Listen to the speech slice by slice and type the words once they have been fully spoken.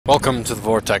Welcome to the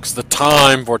Vortex, the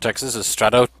Time Vortex. This is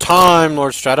Strato, Time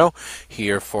Lord Strato,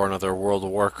 here for another World of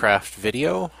Warcraft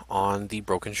video on the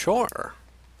Broken Shore.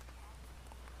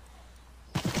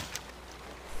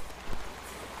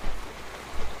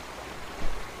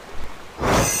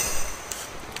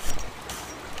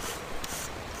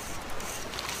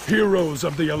 Heroes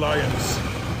of the Alliance,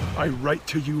 I write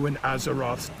to you in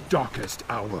Azeroth's darkest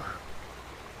hour.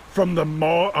 From the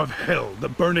maw of hell, the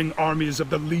burning armies of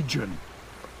the Legion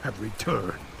have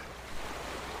returned.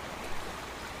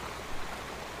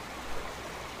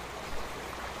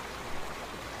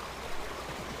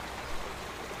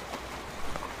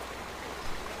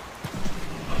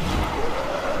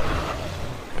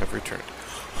 Have returned.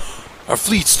 Our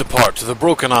fleets depart to the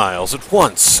Broken Isles at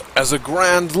once. As a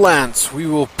grand lance, we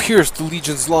will pierce the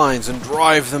Legion's lines and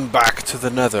drive them back to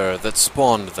the nether that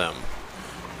spawned them.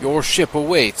 Your ship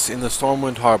awaits in the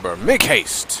Stormwind Harbor. Make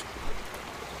haste!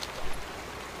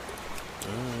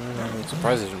 I'm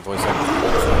surprised I didn't voice act the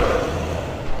whole thing.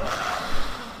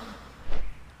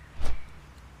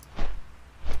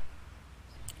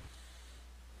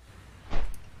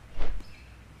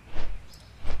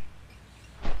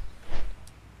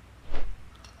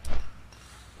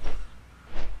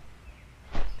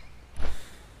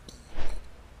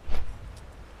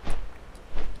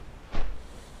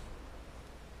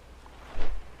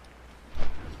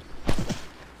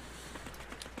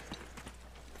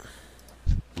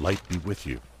 Light be with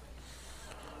you.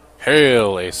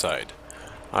 Hail, A-side.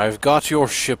 I've got your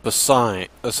ship assignment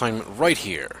right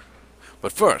here.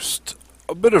 But first,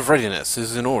 a bit of readiness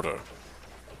is in order.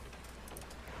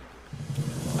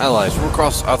 Allies from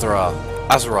across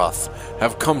Azeroth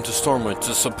have come to Stormwind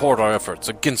to support our efforts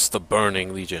against the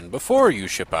Burning Legion. Before you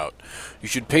ship out, you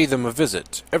should pay them a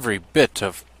visit. Every bit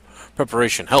of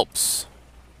preparation helps.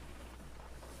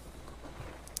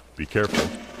 Be careful.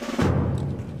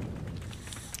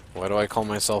 Why do I call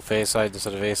myself A-side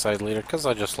instead of A-side leader? Because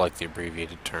I just like the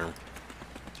abbreviated term.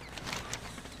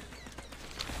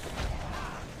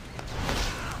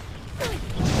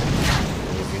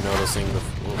 If you're noticing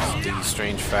the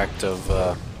strange fact of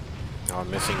I'm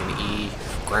missing an E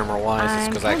grammar-wise, it's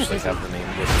because I actually have the name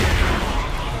listed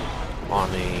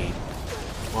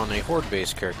on a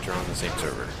horde-based character on the same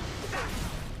server.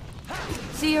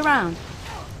 See you around.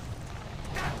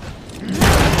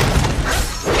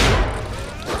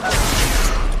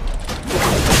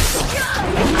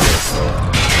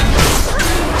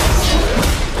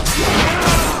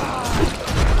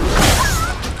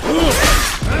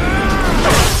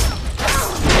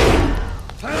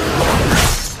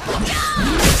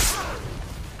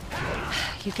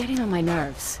 You're getting on my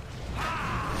nerves.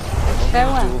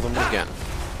 Farewell. Duel them again.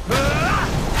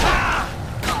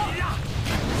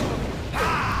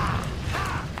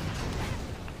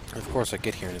 Of course, I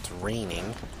get here and it's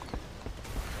raining.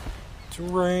 It's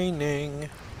raining.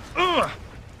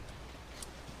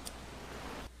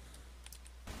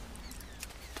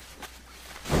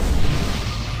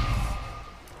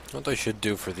 What they should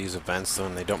do for these events, though,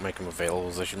 when they don't make them available,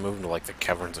 is they should move them to, like, the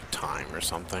Caverns of Time or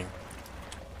something.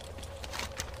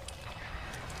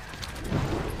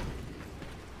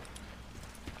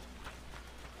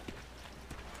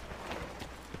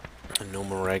 A no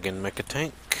Moragan mecha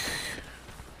tank.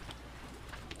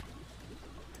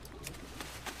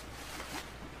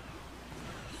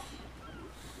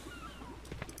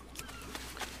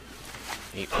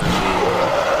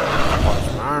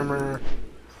 Armor.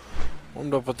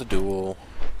 Warmed up with the duel.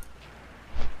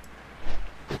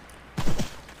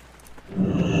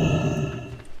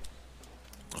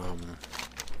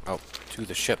 Oh, to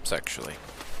the ships actually.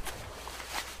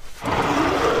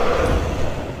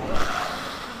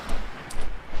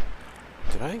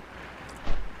 Did I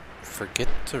forget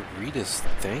to read his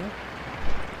thing?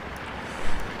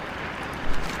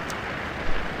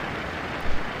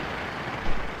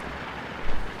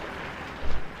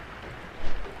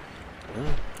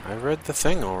 I read the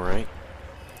thing alright.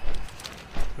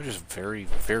 It was just very,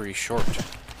 very short.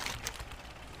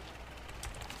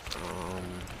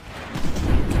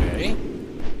 Okay.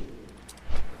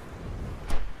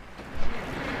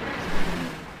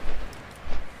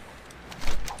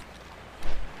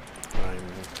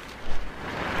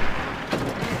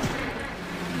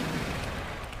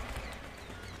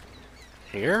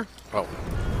 Here? Oh.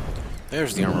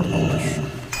 There's the armor polish.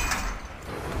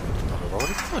 I've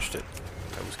already polished it.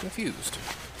 I was confused.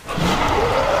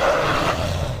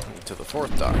 To the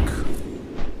fourth dock.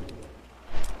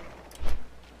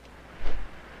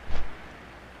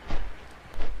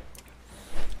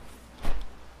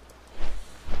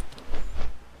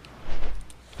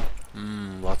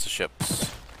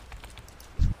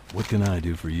 What can I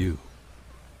do for you?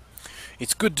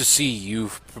 It's good to see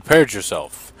you've prepared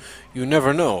yourself. You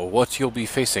never know what you'll be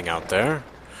facing out there.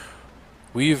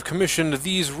 We've commissioned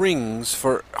these rings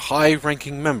for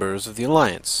high-ranking members of the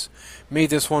Alliance. May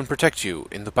this one protect you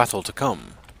in the battle to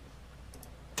come.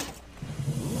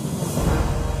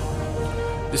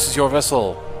 This is your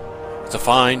vessel. It's a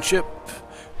fine ship.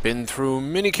 Been through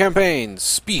many campaigns.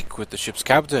 Speak with the ship's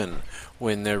captain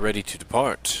when they're ready to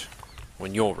depart.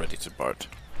 When you're ready to depart.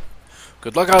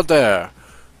 Good luck out there.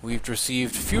 We've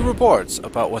received few reports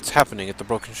about what's happening at the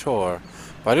Broken Shore.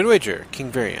 But I'd wager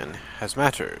King Varian has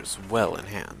matters well in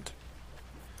hand.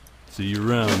 See you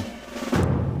around.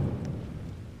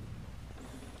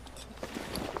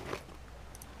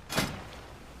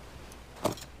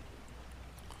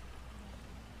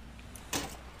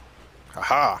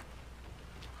 Haha.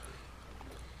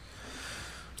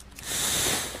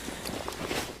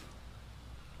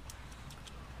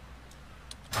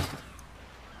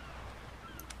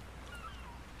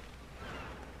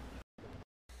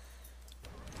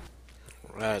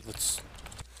 Right, let's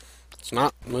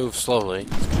not move slowly.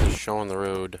 Let's show on the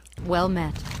road. Well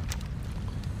met.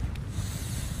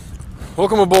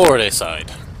 Welcome aboard,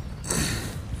 A-Side.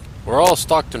 We're all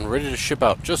stocked and ready to ship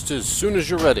out just as soon as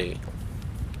you're ready.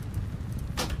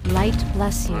 Light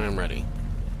bless you. I am ready.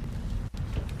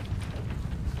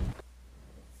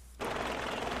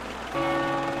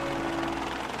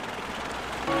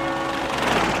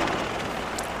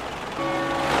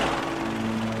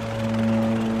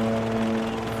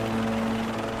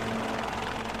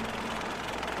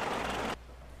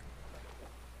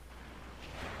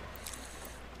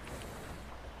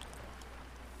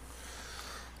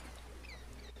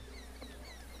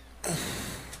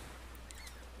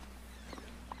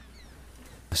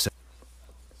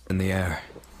 In the air,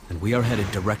 and we are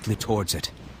headed directly towards it.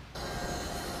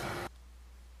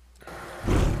 At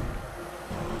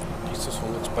least this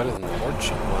one looks better than the Horde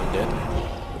ship one did.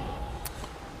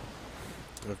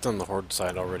 I've done the Horde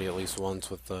side already at least once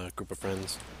with a group of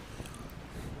friends.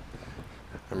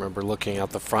 I remember looking out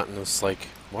the front and it's like,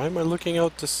 why am I looking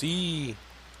out to sea?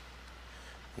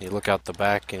 And you look out the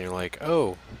back and you're like,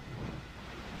 oh,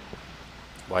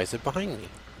 why is it behind me?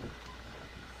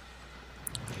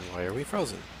 And why are we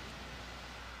frozen?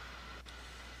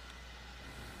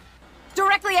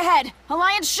 Directly ahead!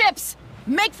 Alliance ships!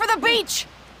 Make for the beach!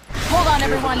 Hold on,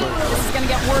 everyone. This is gonna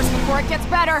get worse before it gets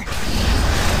better.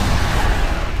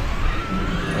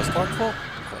 Quest log full?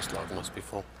 Quest log must be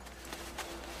full.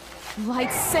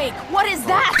 Light's sake, what is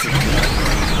that?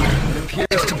 It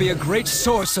appears to be a great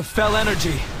source of fell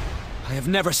energy. I have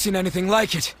never seen anything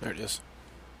like it. There it is.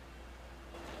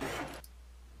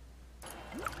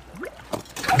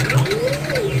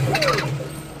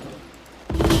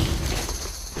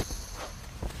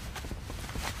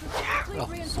 Well,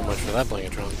 so much for that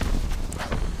Blangatron.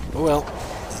 Oh well.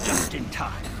 Just in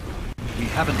time. We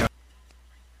haven't done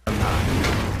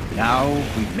that. Now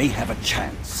we may have a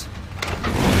chance.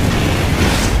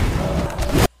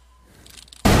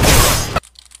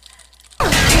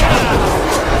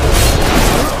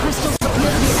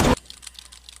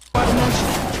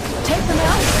 Take them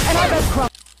out, and I bet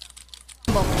crumble.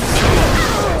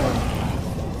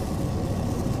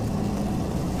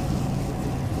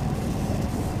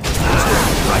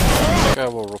 I think I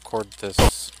will record this.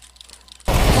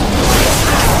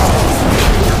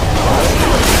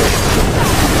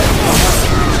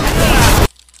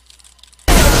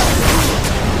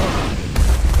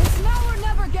 It's now or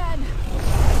never again.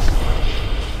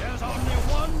 There's only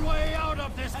one way out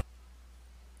of this.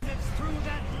 It's through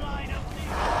that line of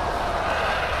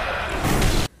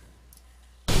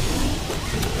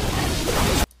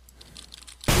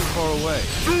Too far away.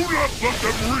 Do not let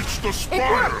them reach the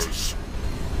spires!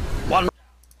 one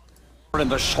and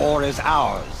the shore is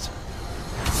ours.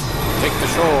 Take the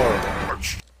shore.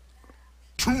 March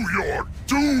to your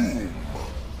doom!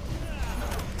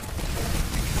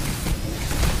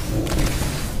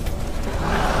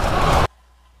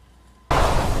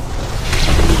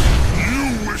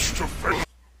 You wish to face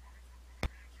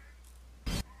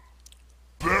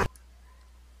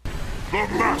the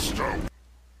master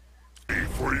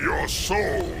for your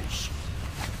souls.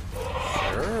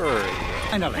 Sure.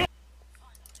 Finally.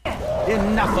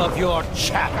 Enough of your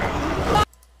chatter.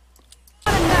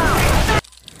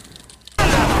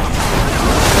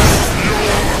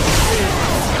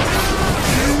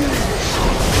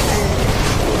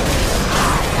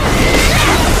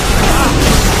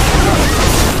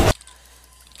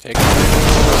 Take it.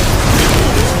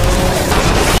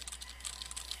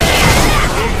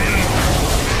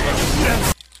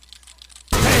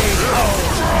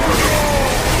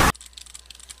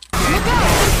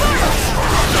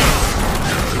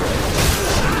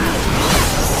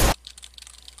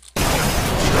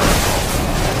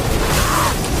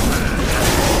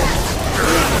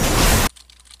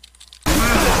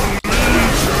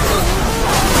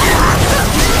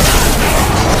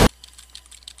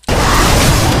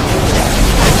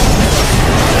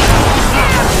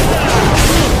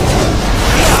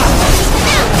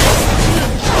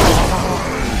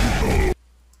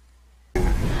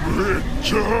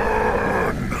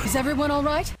 Everyone all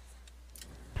right?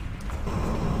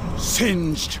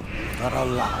 Singed, but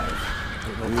alive.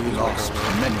 We lost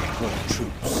many good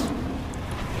troops.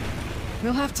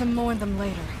 We'll have to mourn them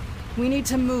later. We need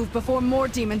to move before more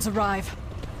demons arrive.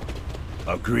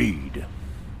 Agreed.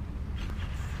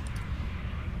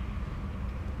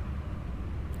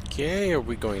 Okay, are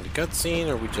we going to cutscene,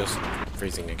 or are we just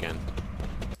freezing again?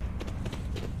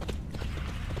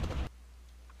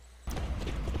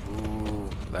 Ooh,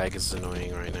 lag is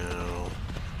annoying right now.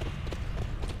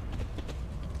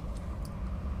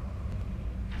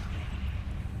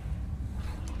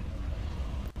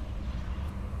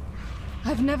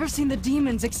 I've never seen the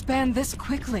demons expand this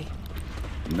quickly.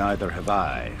 Neither have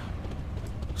I.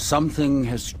 Something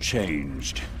has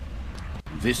changed.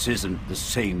 This isn't the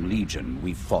same Legion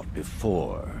we fought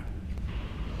before.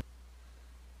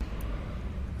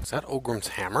 Is that Ogrim's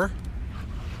hammer?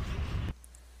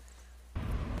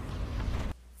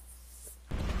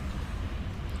 I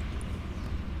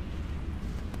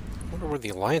wonder where the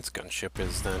Alliance gunship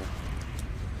is then.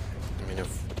 I mean,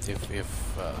 if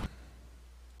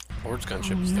Lord's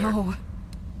gunship's there. No.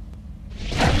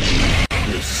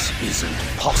 This isn't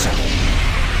possible.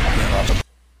 Where are the...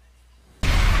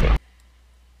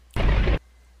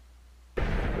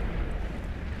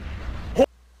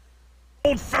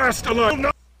 Hold fast,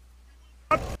 Alliance!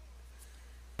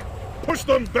 Push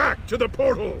them back to the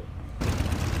portal!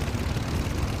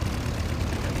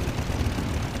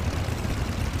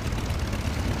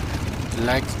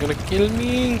 Lag's gonna kill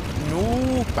me!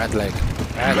 No! Bad lag.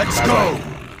 Let's bad go! lag.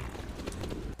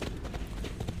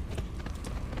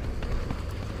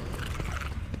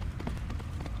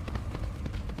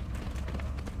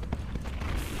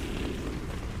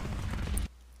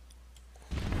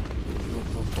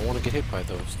 Don't want to get hit by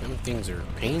those. Them things are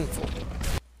painful.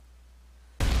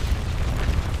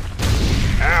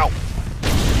 Ow!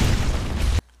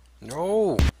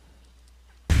 No!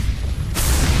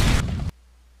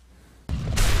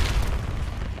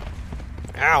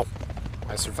 Ow!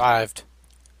 I survived.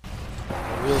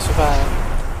 I will survive.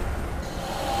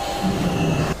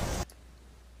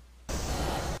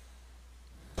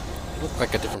 You look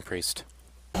like a different priest.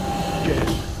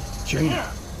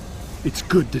 Jaina, it's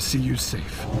good to see you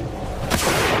safe.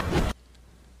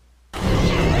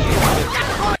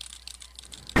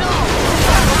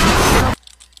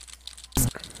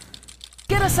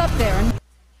 Get us up there and...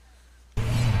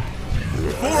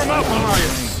 Form up,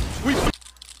 Alliance! We...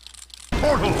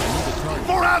 Portal!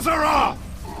 For Azeroth!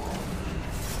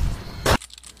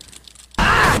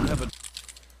 Have a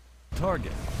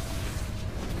target.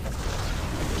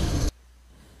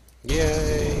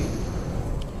 Yay!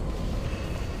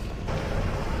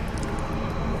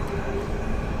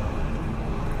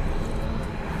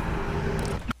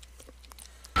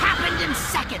 Happened in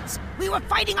seconds. We were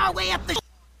fighting our way up the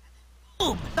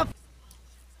boom. The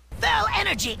fell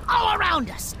energy all around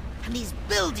us, and these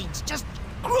buildings just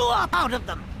grew up out of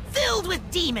them, filled with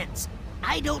demons.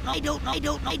 I don't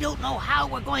know how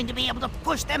we're going to be able to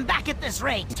push them back at this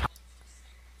rate.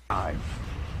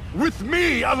 With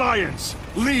me, Alliance!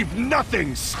 Leave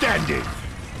nothing standing!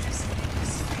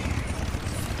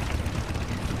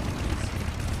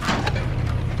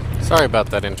 Sorry about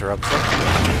that interruption.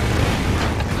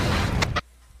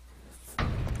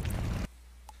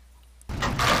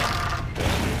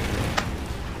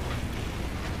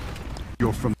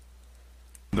 You're from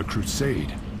the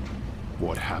Crusade.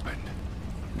 What happened?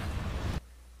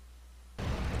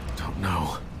 Don't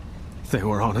know. They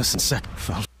were on us and set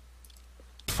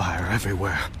fire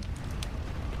everywhere.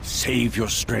 Save your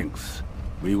strength.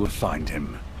 We will find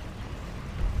him.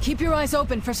 Keep your eyes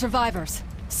open for survivors.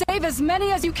 Save as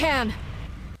many as you can.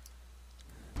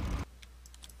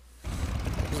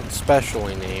 Isn't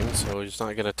specially named, so he's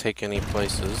not gonna take any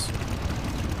places.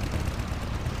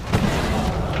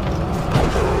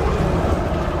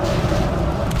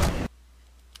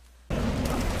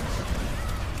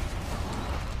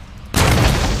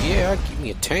 Yeah, give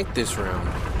me a tank this round.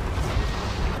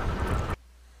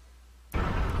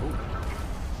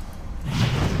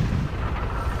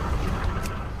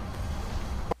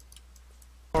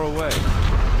 Far away.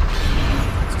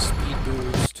 It's a speed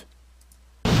boost.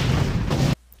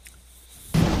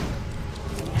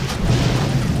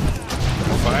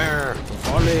 Fire!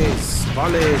 Volleys!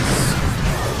 Volleys!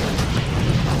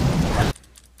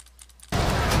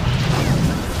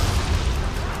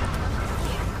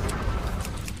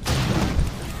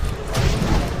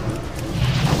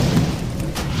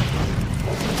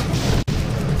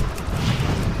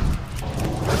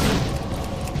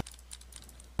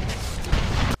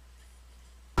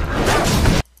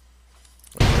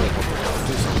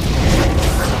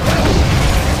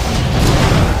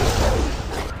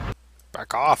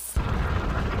 Back off.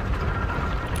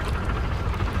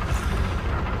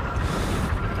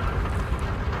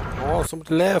 Oh,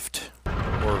 somebody left.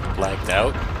 Or blacked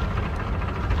out.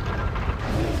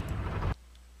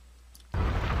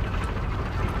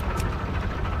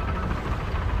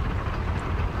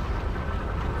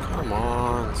 Come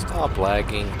on, stop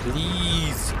lagging,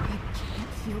 please. I can't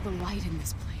feel the light in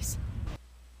this place.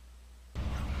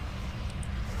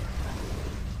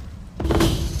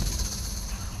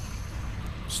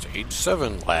 Stage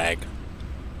 7 lag.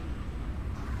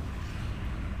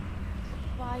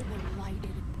 Why the light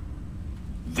in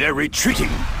They're retreating!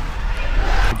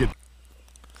 I get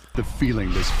the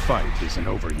feeling this fight isn't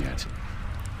over yet.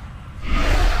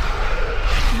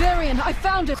 Varian, I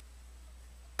found it!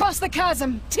 Across the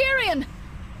chasm! Tyrion!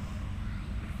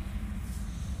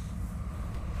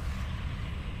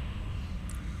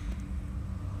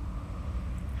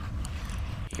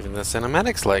 Even the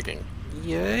cinematics lagging.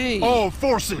 Yay! All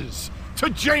forces, to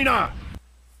Jaina!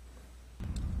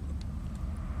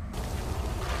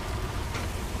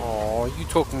 Oh, you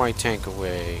took my tank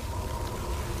away.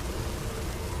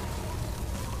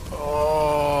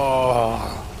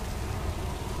 Oh.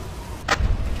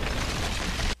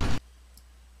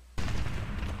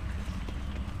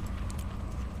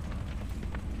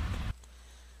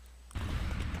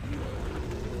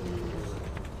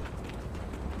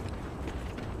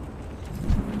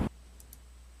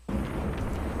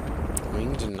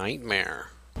 Winged Nightmare.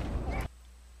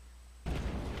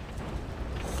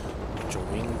 Bunch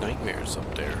of winged nightmares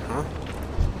up there, huh?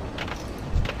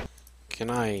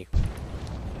 Can I...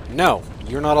 No!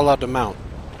 You're not allowed to mount.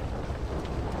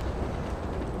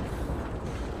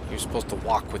 You're supposed to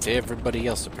walk with everybody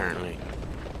else, apparently.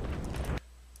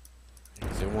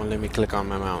 Because they won't let me click on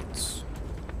my mounts.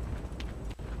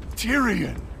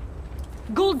 Tyrion!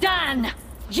 Gul'dan,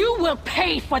 you will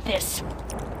pay for this!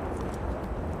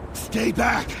 Stay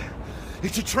back!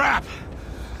 It's a trap!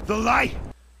 The light!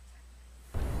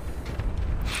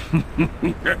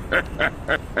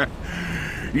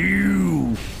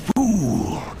 You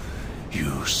fool!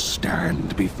 You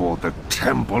stand before the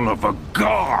temple of a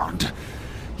god!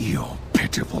 Your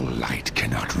pitiful light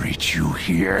cannot reach you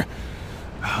here.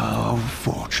 How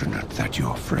fortunate that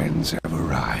your friends have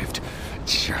arrived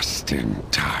just in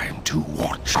time to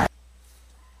watch.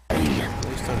 At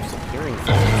least I'm still hearing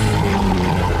things.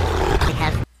 I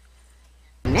have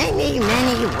many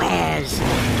wares.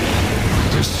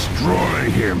 Destroy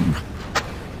him!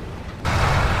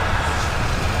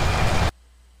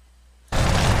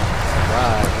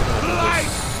 Right, we're gonna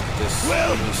do this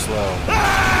really slow.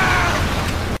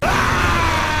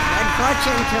 Good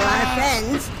fortune to our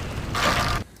friends.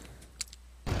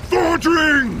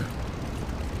 Thordring!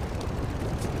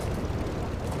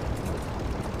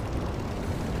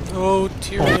 Oh,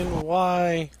 Tyrion,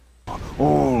 why?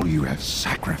 All you have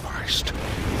sacrificed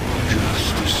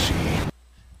just to see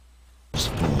us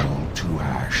fall to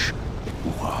ash.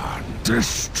 One,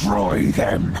 destroy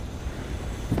them!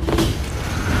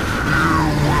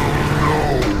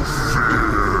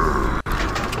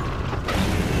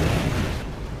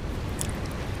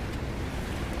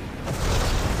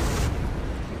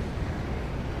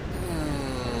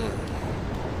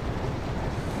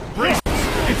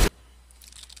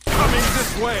 Coming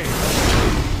this way!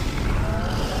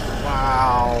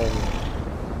 Wow.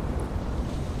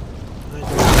 I don't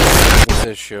know this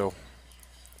issue.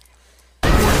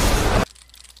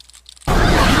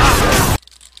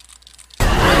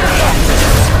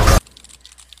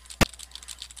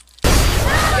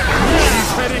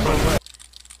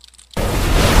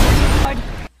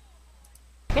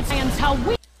 It's science how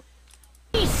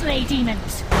we slay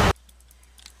demons.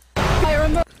 I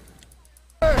remember.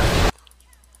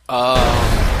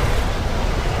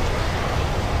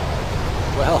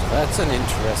 Well, that's an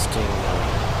interesting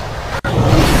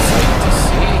sight to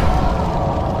see.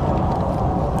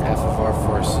 Half of our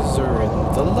forces are in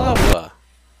the lava.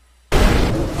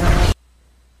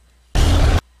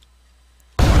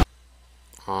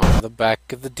 On the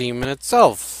back of the demon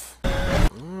itself.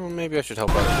 Oh, maybe I should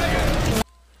help out.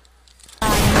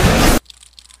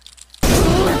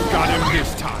 Got him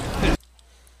this time!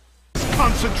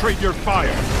 Concentrate your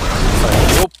fire!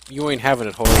 Nope, you ain't having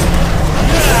it, Holy.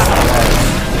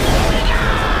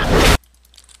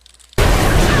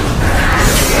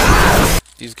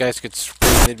 These guys could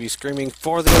scream, they'd be screaming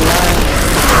for the Alliance.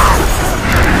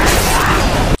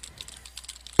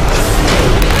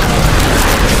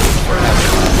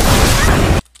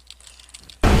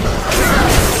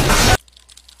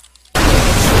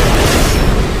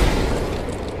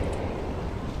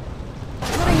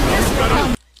 Putting this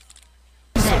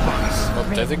Oh,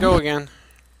 there they go again.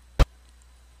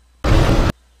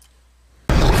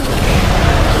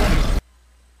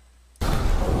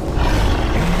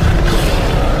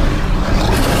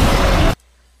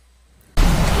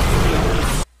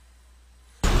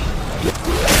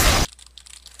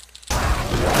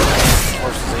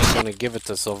 want to give it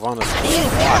to Sylvanas.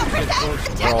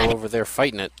 We're all over there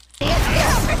fighting it.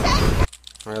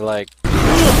 We're like,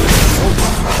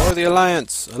 or the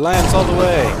Alliance! Alliance all the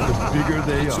way! The bigger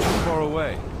they are. Too far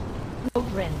away.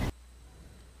 Rin.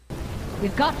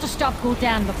 We've got to stop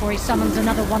Gul'dan before he summons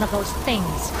another one of those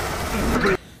things.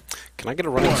 Can I get a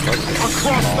running start?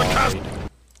 Across the chasm!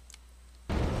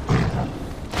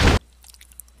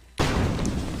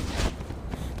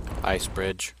 Ice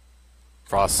Bridge.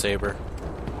 Frost Saber.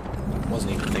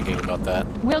 Wasn't even thinking about that.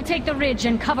 We'll take the ridge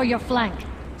and cover your flank.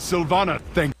 Sylvana,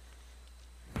 thank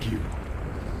you.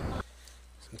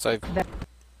 Since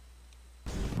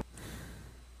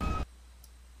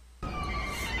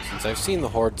I've seen the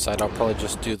Horde side, I'll probably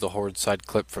just do the Horde side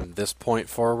clip from this point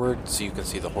forward, so you can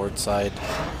see the Horde side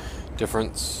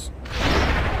difference.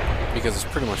 Because it's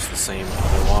pretty much the same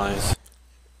otherwise.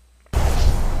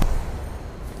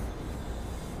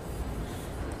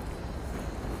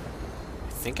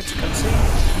 I think it's a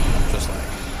cutscene. Just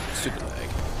lag. Stupid lag.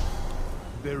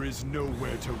 There is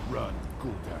nowhere to run,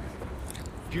 Gul'dan.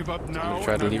 Give up now.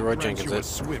 Try to and I will Leroy grant Jenkins you a it.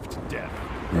 swift death.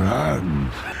 Run.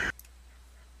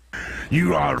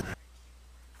 You are...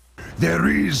 There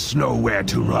is nowhere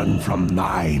to run from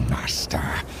my master.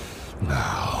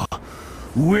 Now,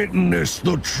 witness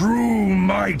the true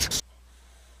might.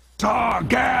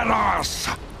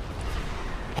 Targaros!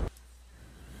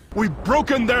 We've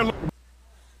broken their...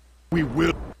 We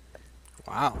will...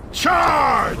 Wow.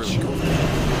 Charge! Really cool.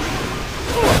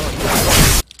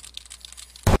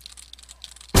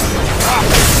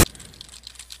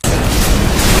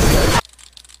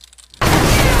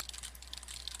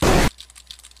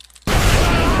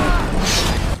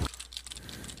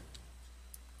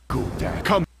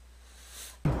 Gul'dan,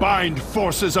 combined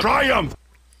forces of triumph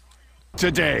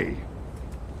today.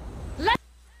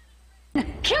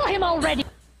 Kill him already!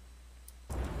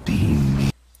 Deem me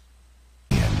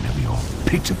the end of your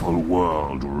pitiful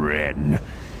world, Ren.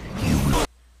 You will...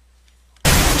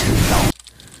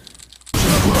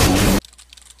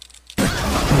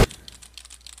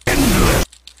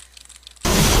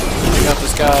 We got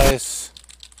this, guys.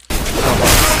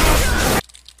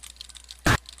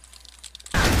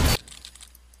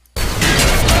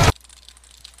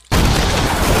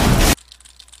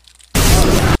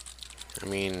 I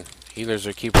mean, healers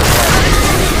are keeping very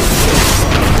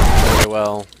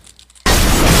well.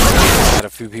 Had a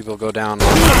few people go down.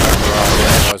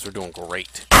 Otherwise, we're doing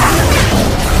great.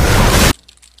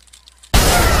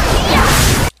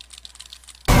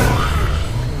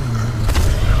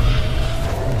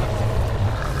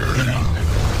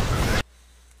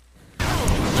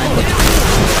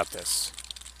 Got this.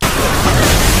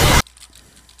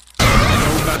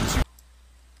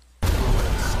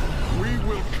 We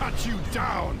will cut you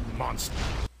down, monster.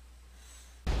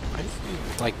 I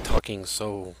like talking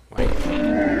so like.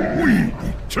 We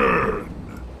return.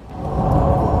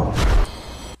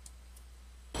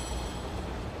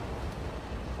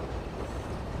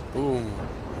 Boom.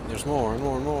 There's more and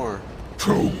more and more.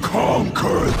 To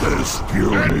conquer this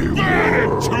puny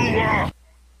world.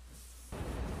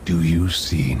 Do you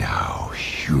see now,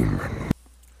 human?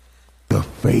 The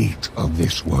fate of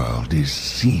this world is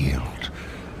sealed.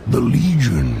 The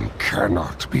Legion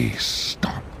cannot be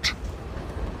stopped.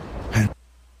 And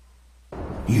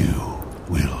you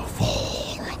will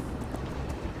fall.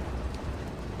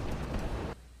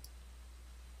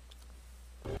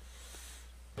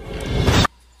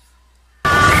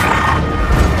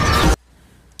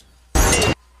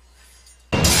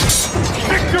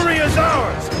 Victory is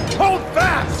ours! Hold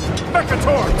fast!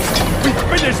 Mechator! We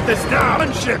finished this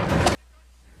now! Ship!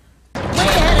 Way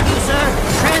ahead of you, sir!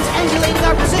 Transangulating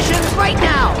our positions right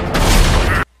now!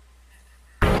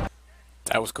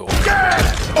 That was cool. Get!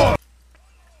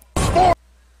 Forward!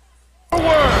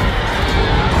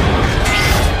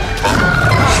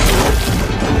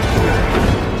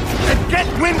 And get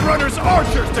Windrunner's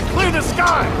archers to clear the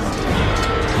skies!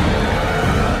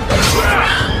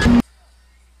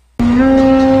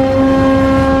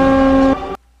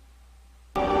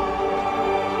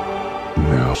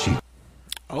 Now she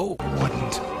Oh.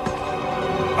 wouldn't.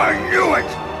 I knew it!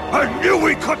 I knew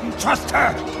we couldn't trust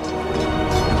her!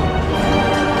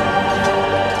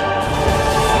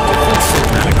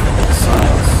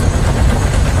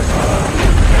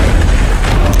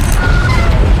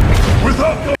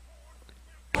 Without the...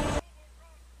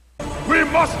 We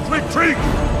must retreat!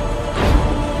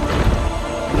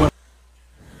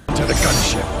 To the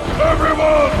gunship.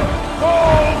 Everyone!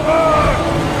 Fall back!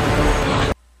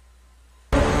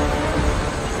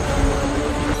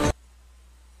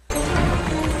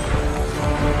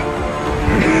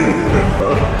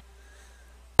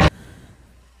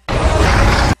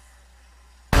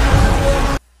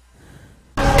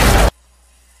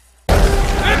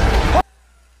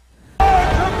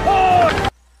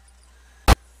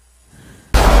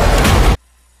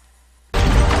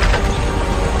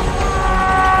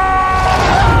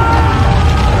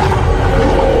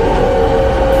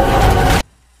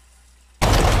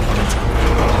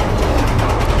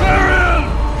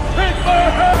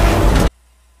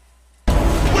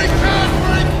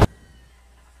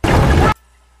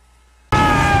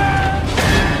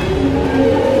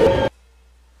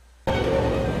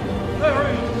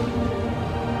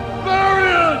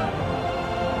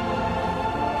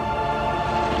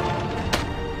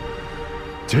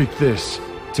 Take this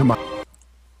to my...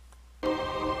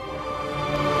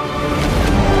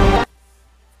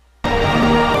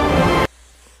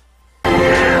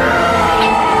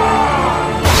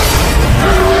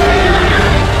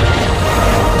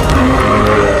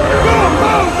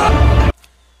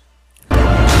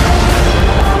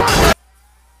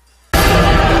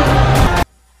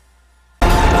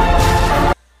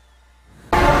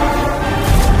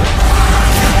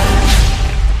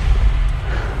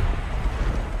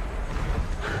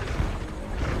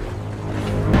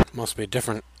 Must be a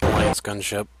different Alliance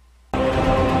gunship. This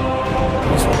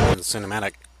one is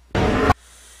cinematic.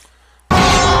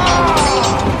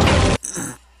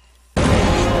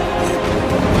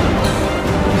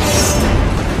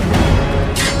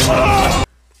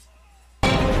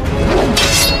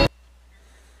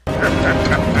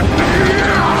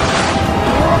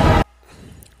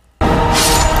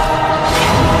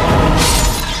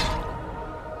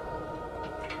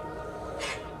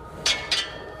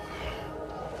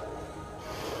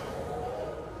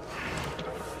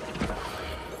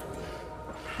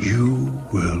 You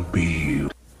will be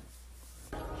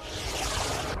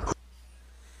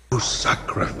who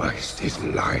sacrificed his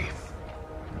life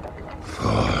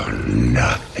for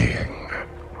nothing.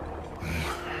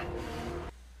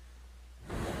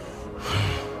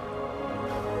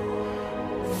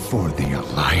 For the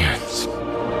Alliance.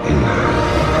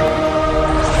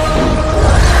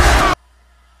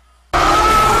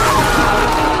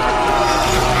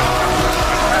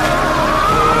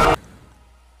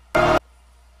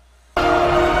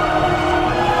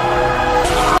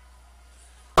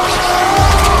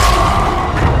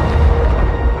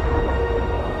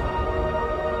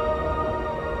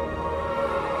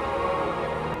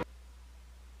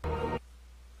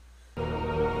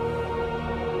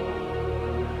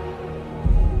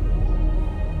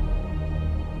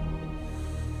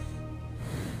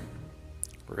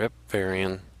 Rip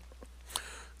Varian.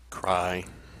 Cry.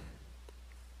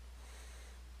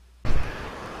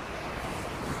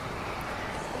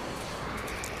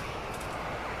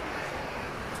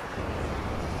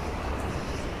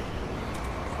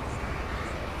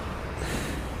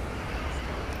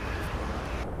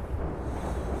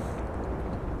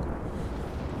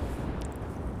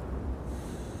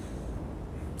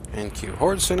 And cue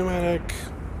Horde cinematic.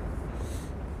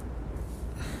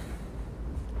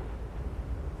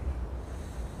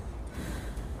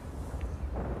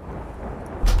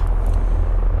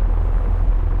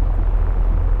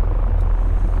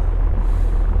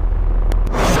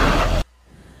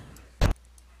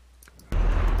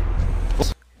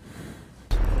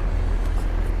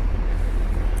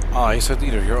 I said,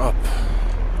 leader, you're up.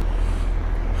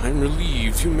 I'm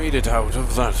relieved you made it out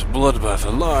of that bloodbath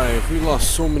alive. We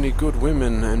lost so many good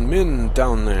women and men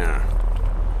down there.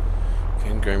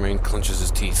 Ken Greymane clenches his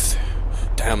teeth.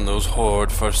 Damn those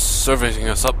Horde for serving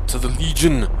us up to the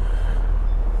Legion.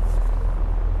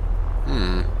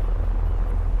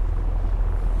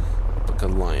 Like a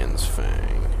lion's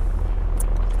fang.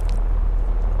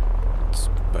 It's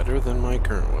better than my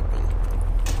current weapon.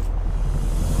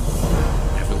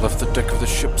 Left the deck of the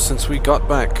ship since we got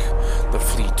back. The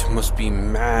fleet must be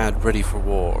mad ready for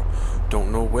war.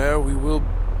 Don't know where we will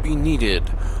be needed,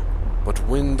 but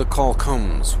when the call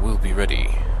comes, we'll be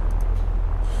ready.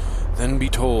 Then be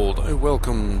told, I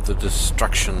welcome the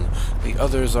destruction. The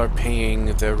others are paying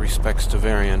their respects to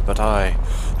Varian, but I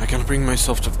cannot bring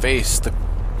myself to face the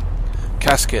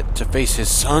casket, to face his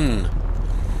son.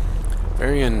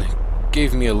 Varian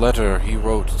gave me a letter he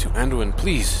wrote to Anduin.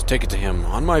 Please take it to him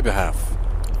on my behalf.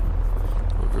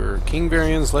 King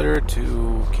Varian's letter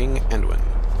to King Anduin.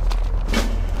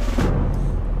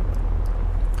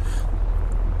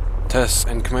 Tess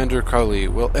and Commander Crowley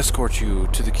will escort you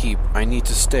to the keep. I need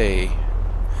to stay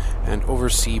and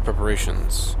oversee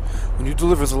preparations. When you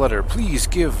deliver the letter, please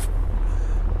give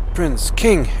Prince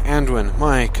King Anduin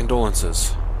my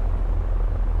condolences.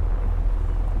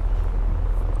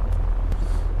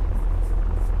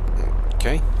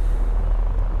 Okay.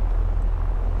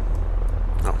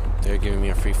 They're giving me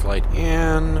a free flight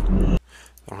in. I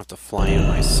don't have to fly in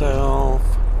myself.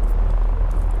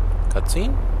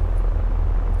 Cutscene?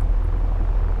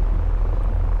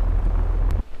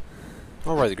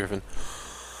 Alright, Griffin.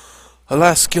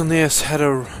 Alas, Gilneas had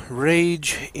a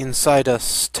rage inside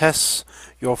us. Tess,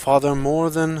 your father more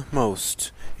than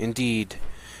most. Indeed,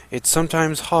 it's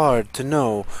sometimes hard to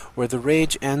know where the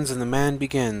rage ends and the man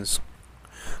begins.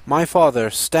 My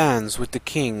father stands with the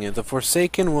king. The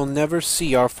Forsaken will never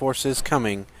see our forces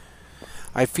coming.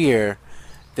 I fear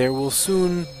there will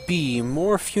soon be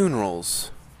more funerals.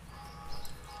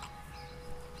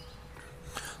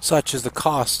 Such is the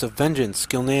cost of vengeance.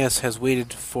 Gilneas has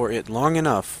waited for it long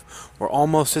enough. We're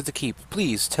almost at the keep.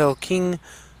 Please tell King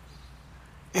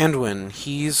Anduin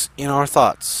he's in our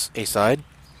thoughts, A-side.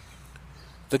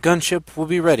 The gunship will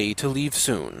be ready to leave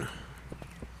soon.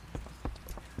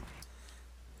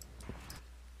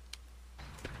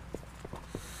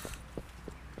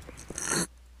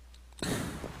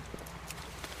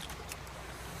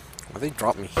 Why they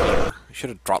dropped me here? They should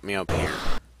have dropped me up here.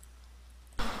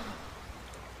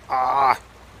 Ah!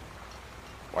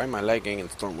 Why am I lagging in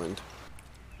Stormwind?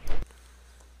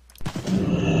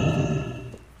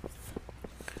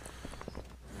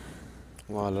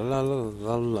 La la la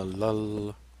la la la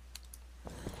la.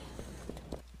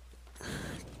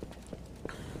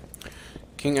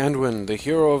 King Anduin, the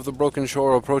hero of the Broken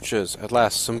Shore, approaches. At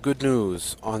last, some good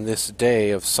news on this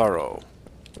day of sorrow.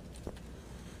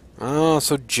 Ah,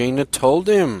 so Jaina told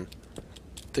him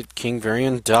that King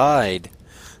Varian died.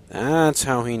 That's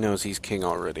how he knows he's king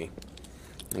already.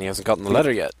 And he hasn't gotten the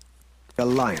letter yet.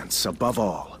 Alliance above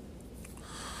all.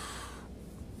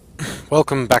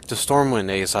 Welcome back to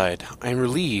Stormwind, A-side. I am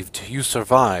relieved you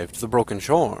survived the Broken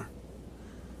Shore.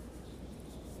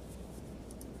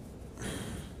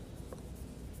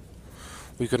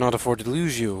 We could not afford to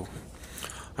lose you.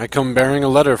 I come bearing a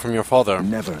letter from your father.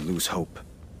 Never lose hope.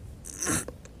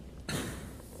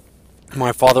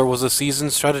 My father was a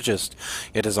seasoned strategist,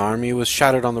 yet his army was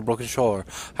shattered on the Broken Shore.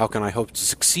 How can I hope to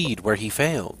succeed where he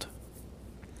failed?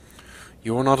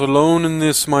 You are not alone in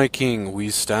this, my king. We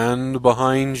stand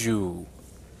behind you.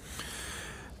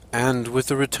 And with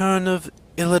the return of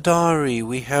Illidari,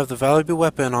 we have the valuable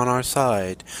weapon on our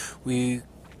side.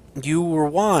 You were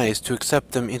wise to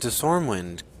accept them into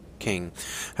Stormwind, King.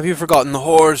 Have you forgotten the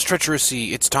Horde's treachery?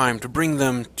 It's time to bring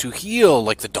them to heel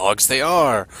like the dogs they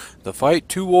are. The fight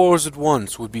 2 wars at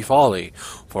once would be folly.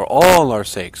 For all our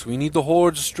sakes, we need the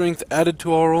Horde's strength added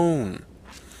to our own.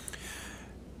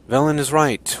 Velen is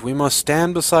right. We must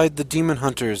stand beside the demon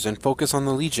hunters and focus on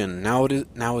the Legion.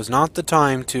 Now is not the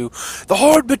time to... The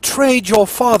Horde betrayed your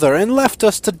father and left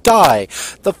us to die.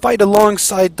 The fight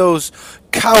alongside those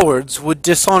cowards would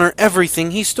dishonor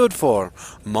everything he stood for.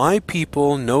 My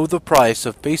people know the price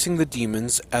of facing the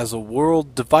demons as a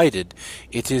world divided.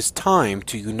 It is time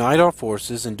to unite our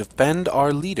forces and defend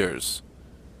our leaders.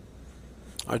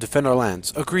 Defend our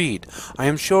lands. Agreed. I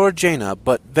am sure, Jaina,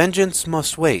 but vengeance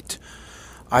must wait.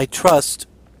 I trust...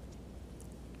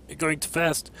 You're going too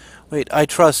fast. Wait, I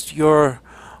trust you're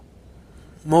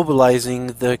mobilizing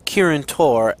the Kirin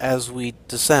Tor as we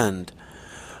descend.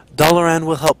 Dalaran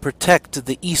will help protect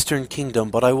the Eastern Kingdom,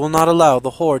 but I will not allow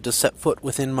the Horde to set foot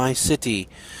within my city.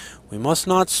 We must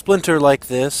not splinter like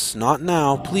this. Not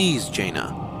now. Please,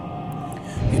 Jaina.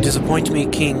 You disappoint me,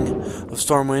 King of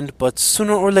Stormwind, but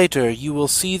sooner or later you will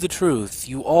see the truth.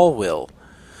 You all will.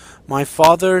 My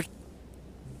father...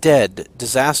 dead.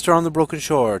 Disaster on the Broken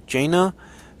Shore. Jaina,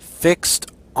 fixed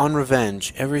on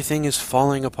revenge. Everything is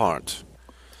falling apart.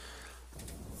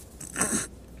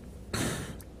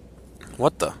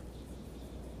 What the?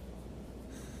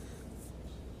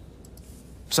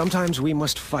 Sometimes we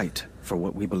must fight for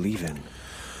what we believe in.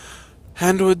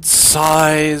 Handwood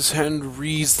sighs and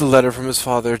reads the letter from his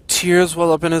father. Tears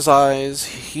well up in his eyes.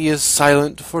 He is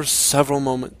silent for several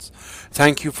moments.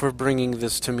 Thank you for bringing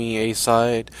this to me,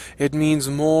 A-side. It means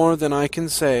more than I can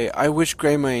say. I wish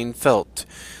Greymane felt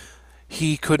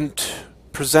he couldn't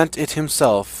present it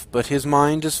himself, but his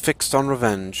mind is fixed on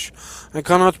revenge. I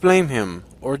cannot blame him,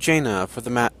 or Jaina for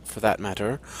that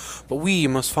matter, but we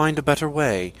must find a better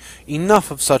way.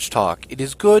 Enough of such talk. It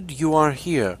is good you are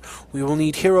here. We will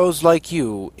need heroes like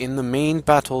you in the main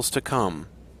battles to come.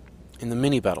 In the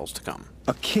mini-battles to come.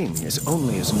 A king is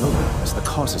only as noble as the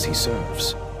causes he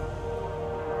serves.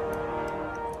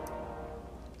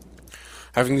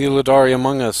 Having the Illidari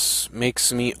among us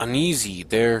makes me uneasy.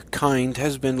 Their kind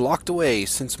has been locked away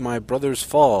since my brother's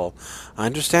fall. I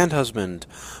understand, husband,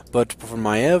 but for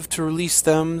Maiev to release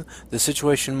them, the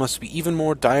situation must be even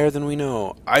more dire than we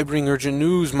know. I bring urgent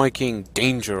news, my king.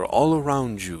 Danger all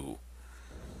around you.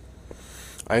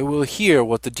 I will hear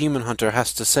what the demon hunter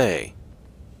has to say.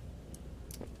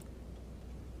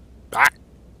 Ah!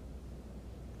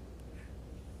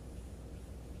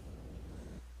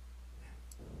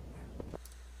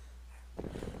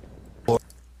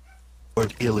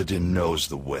 Lord Illidan knows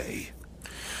the way.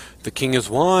 The king is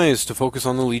wise to focus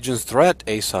on the Legion's threat,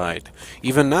 A-side.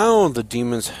 Even now, the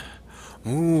demons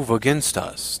move against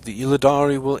us. The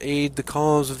Illidari will aid the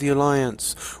cause of the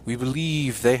Alliance. We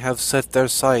believe they have set their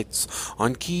sights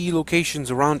on key locations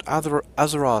around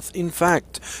Azeroth. In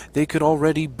fact, they could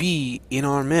already be in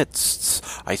our midst.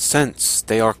 I sense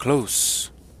they are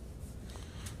close.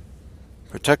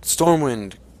 Protect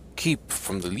Stormwind, keep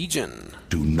from the Legion.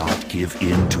 Do not give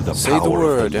in to the Say power the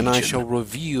word, of the and I Legion. shall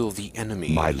reveal the enemy.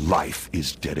 My life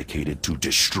is dedicated to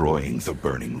destroying the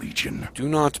Burning Legion. Do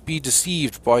not be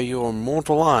deceived by your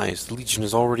mortal eyes. The Legion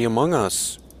is already among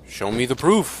us. Show me the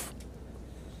proof.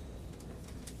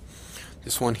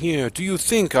 This one here. Do you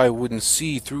think I wouldn't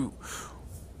see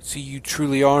you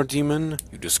truly are, demon?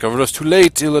 You discovered us too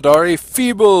late, Illidari.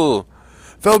 Feeble!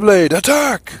 Fellblade,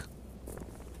 attack!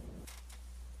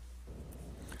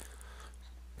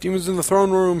 Demons in the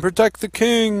throne room, protect the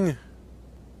king!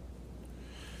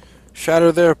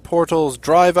 Shatter their portals,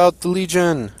 drive out the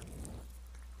Legion!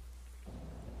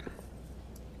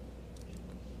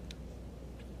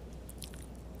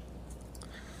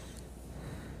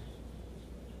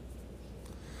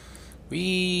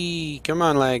 Whee! Come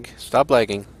on, lag. Stop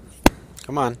lagging.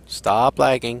 Come on, stop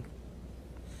lagging.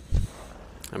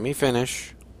 Let me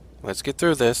finish. Let's get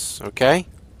through this, okay?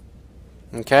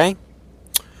 Okay?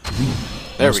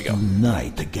 There we go.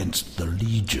 Unite against the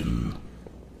Legion.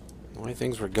 The way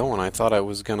things were going, I thought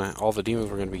all the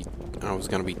demons were gonna be, I was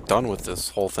gonna be done with this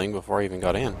whole thing before I even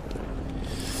got in.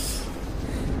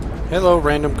 Hello,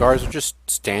 random guards are just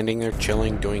standing there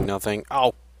chilling, doing nothing.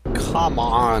 Oh, come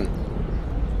on.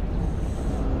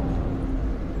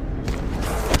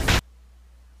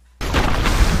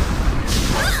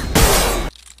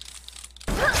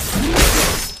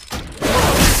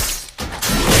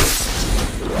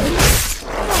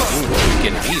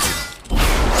 Getting easy.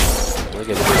 Look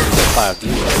at this cloud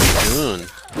demons.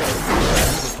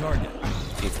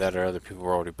 Either that or other people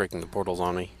were already breaking the portals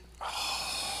on me.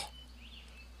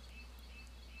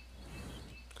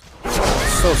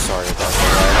 So sorry about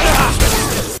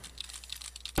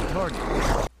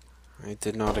that. I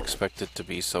did not expect it to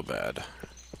be so bad.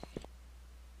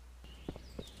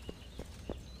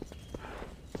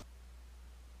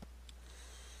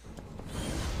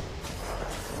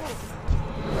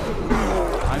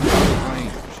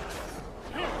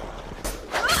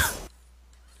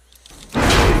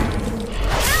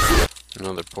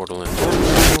 Another portal in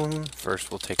down. First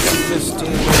we'll take out this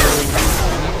demon.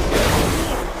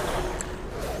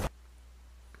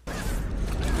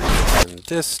 And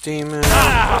this demon.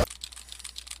 I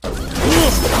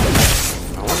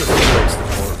wonder if it breaks the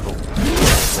portal.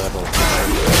 That'll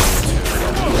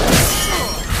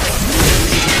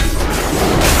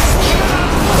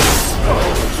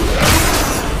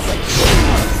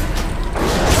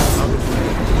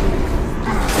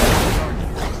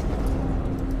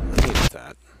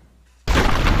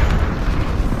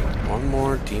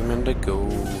demon to go.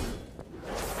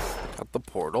 Got the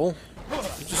portal. You're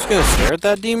just gonna stare at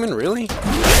that demon? Really?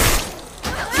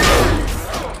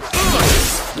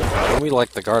 And we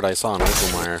like the guard I saw in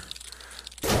Obermeyer.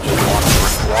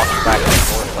 Just walk back and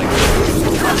forth like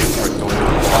going to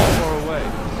the wall. It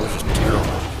was just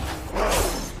terrible.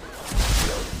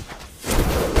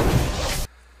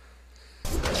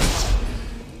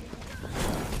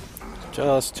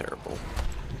 Just terrible.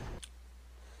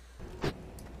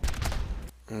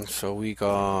 And so we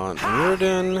got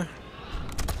Mirrodin,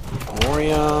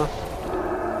 Moria,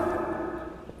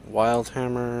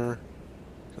 Wildhammer,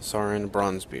 Kasarin,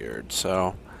 Bronzebeard.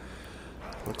 So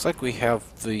looks like we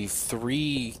have the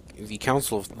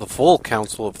full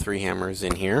council of three hammers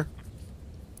in here.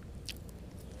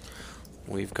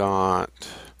 We've got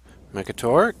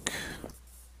Mechatork,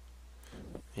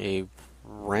 a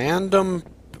random.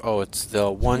 Oh, it's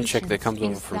the one chick that comes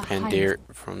over from Pandir,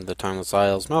 from the Timeless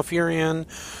Isles. Malfurion,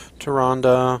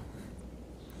 Tyrande.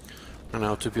 I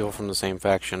know, two people from the same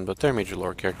faction, but they're major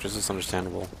lore characters. It's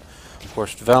understandable. Of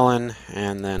course, Velen,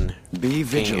 and then King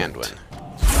Anduin.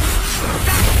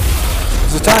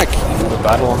 His attack! The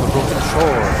battle on the Broken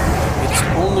Shore. It's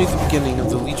only the beginning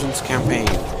of the Legion's campaign.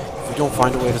 If we don't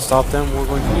find a way to stop them, we're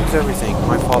going to lose everything.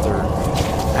 My father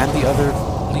and the other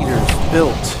leaders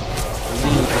built. We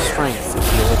need the strength of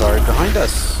the Illidari behind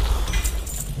us.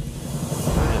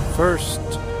 At first,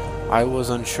 I was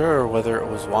unsure whether it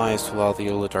was wise to allow the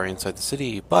Illidari inside the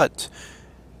city, but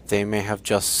they may have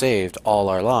just saved all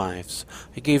our lives.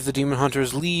 I gave the demon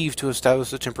hunters leave to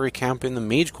establish a temporary camp in the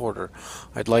Mage Quarter.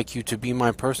 I'd like you to be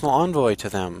my personal envoy to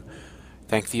them.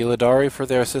 Thank the Illidari for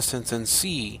their assistance and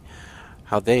see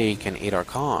how they can aid our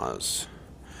cause.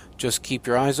 Just keep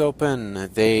your eyes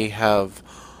open. They have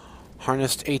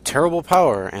harnessed a terrible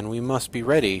power, and we must be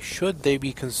ready should they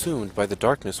be consumed by the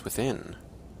darkness within.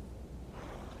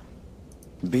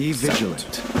 Be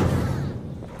vigilant.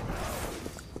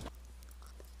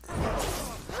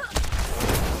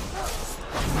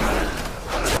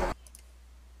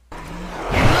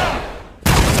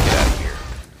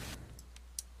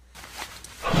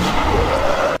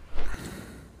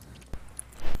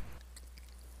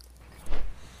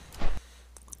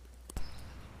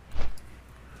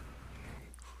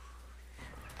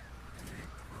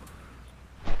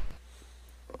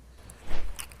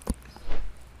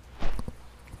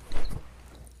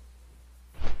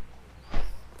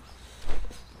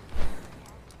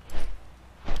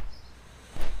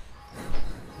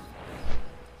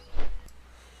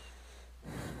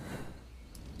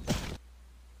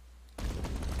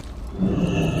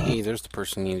 there's the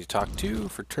person you need to talk to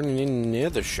for turning in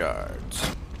nether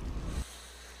shards.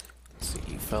 Let's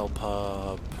see, fell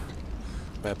pup,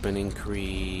 weapon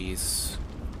increase.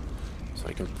 So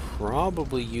I can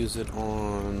probably use it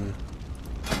on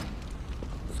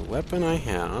the weapon I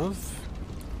have.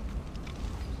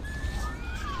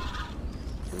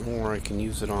 Or I can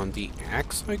use it on the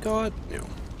axe I got? No.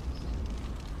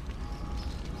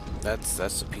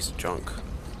 That's a piece of junk.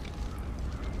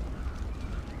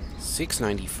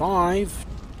 695.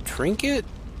 Trinket?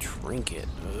 Trinket.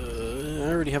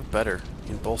 I already have better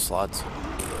in both slots.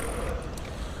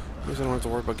 I guess I don't have to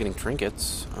worry about getting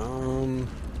trinkets. The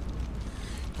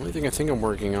only thing I think I'm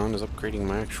working on is upgrading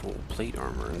my actual plate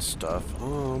armor and stuff.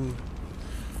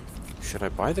 Should I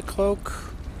buy the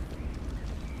cloak?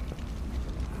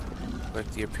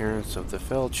 Like the appearance of the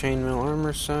fell chainmail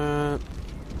armor set.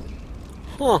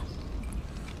 Huh.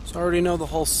 So I already know the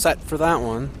whole set for that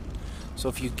one. So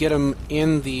if you get them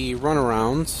in the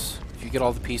runarounds, if you get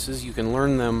all the pieces, you can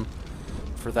learn them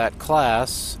for that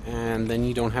class, and then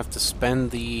you don't have to spend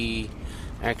the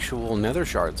actual nether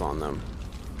shards on them.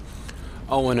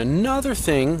 Oh, and another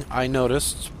thing I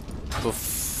noticed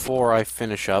before I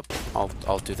finish up,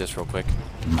 I'll do this real quick.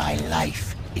 My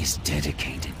life is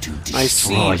dedicated to destroying I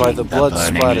see by the blood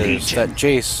burning splatters legion. that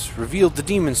Jace revealed the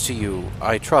demons to you.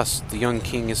 I trust the young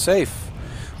king is safe.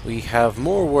 We have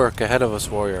more work ahead of us,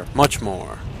 warrior. Much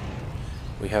more.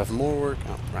 We have more work.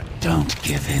 Oh, right. Don't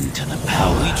give in to the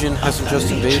power. The Legion hasn't of the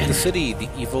just invaded Legion. the city. The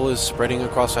evil is spreading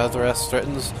across Azeroth,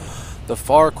 threatens the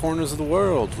far corners of the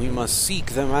world. We must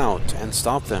seek them out and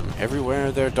stop them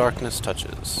everywhere their darkness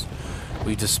touches.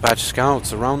 We dispatch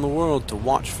scouts around the world to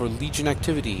watch for Legion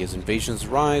activity. As invasions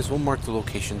rise, we'll mark the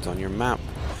locations on your map.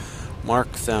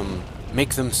 Mark them.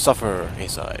 Make them suffer,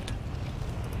 Azide.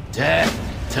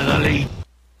 Death to the Legion.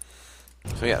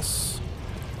 So yes,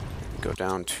 go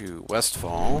down to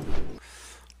Westfall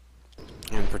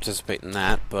and participate in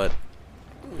that, but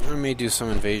I may do some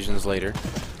invasions later.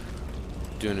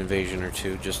 Do an invasion or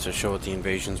two just to show what the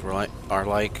invasions were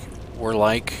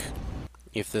like,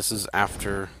 if this is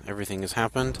after everything has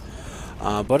happened.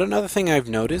 But another thing I've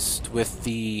noticed with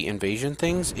the invasion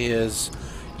things is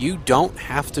you don't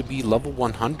have to be level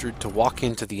 100 to walk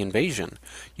into the invasion.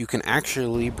 You can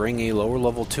actually bring a lower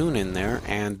level toon in there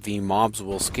and the mobs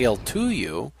will scale to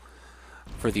you.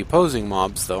 For the opposing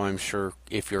mobs, though, I'm sure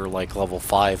if you're like level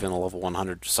 5 and a level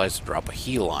 100 decides to drop a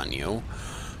heal on you,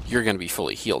 you're going to be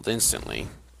fully healed instantly.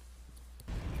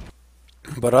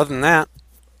 But other than that,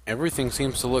 everything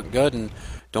seems to look good, and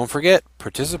don't forget,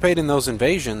 participate in those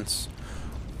invasions.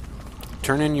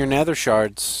 Turn in your nether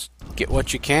shards. Get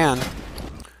what you can.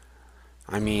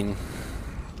 I mean,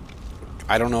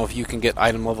 I don't know if you can get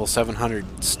item level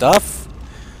 700 stuff,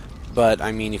 but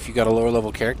I mean, if you got a lower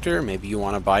level character, maybe you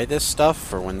want to buy this stuff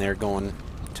for when they're going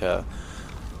to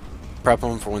prep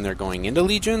them for when they're going into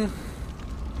Legion.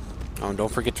 Oh, and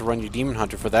don't forget to run your Demon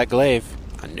Hunter for that glaive.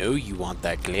 I know you want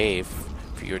that glaive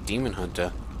for your Demon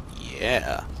Hunter.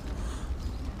 Yeah.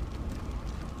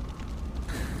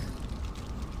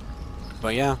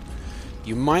 But yeah,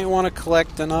 you might want to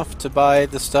collect enough to buy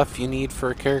the stuff you need for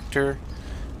a character.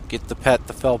 Get the pet,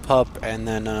 the fell pup, and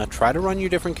then try to run your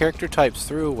different character types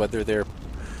through, whether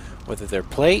they're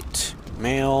plate,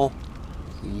 mail,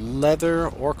 leather,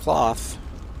 or cloth.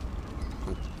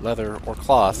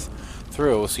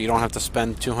 Through, so you don't have to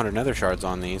spend 200 nether shards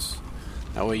on these.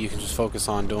 That way you can just focus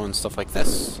on doing stuff like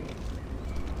this.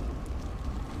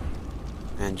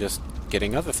 And just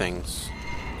getting other things.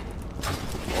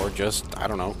 Or just, I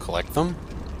don't know, collect them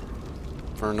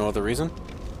for no other reason.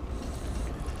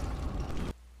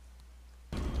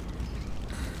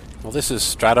 Well, this is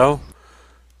Strato.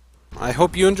 I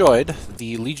hope you enjoyed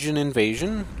the Legion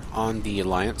invasion on the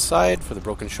Alliance side for the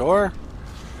Broken Shore.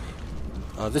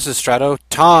 This is Strato,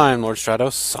 Time Lord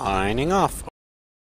Strato, signing off.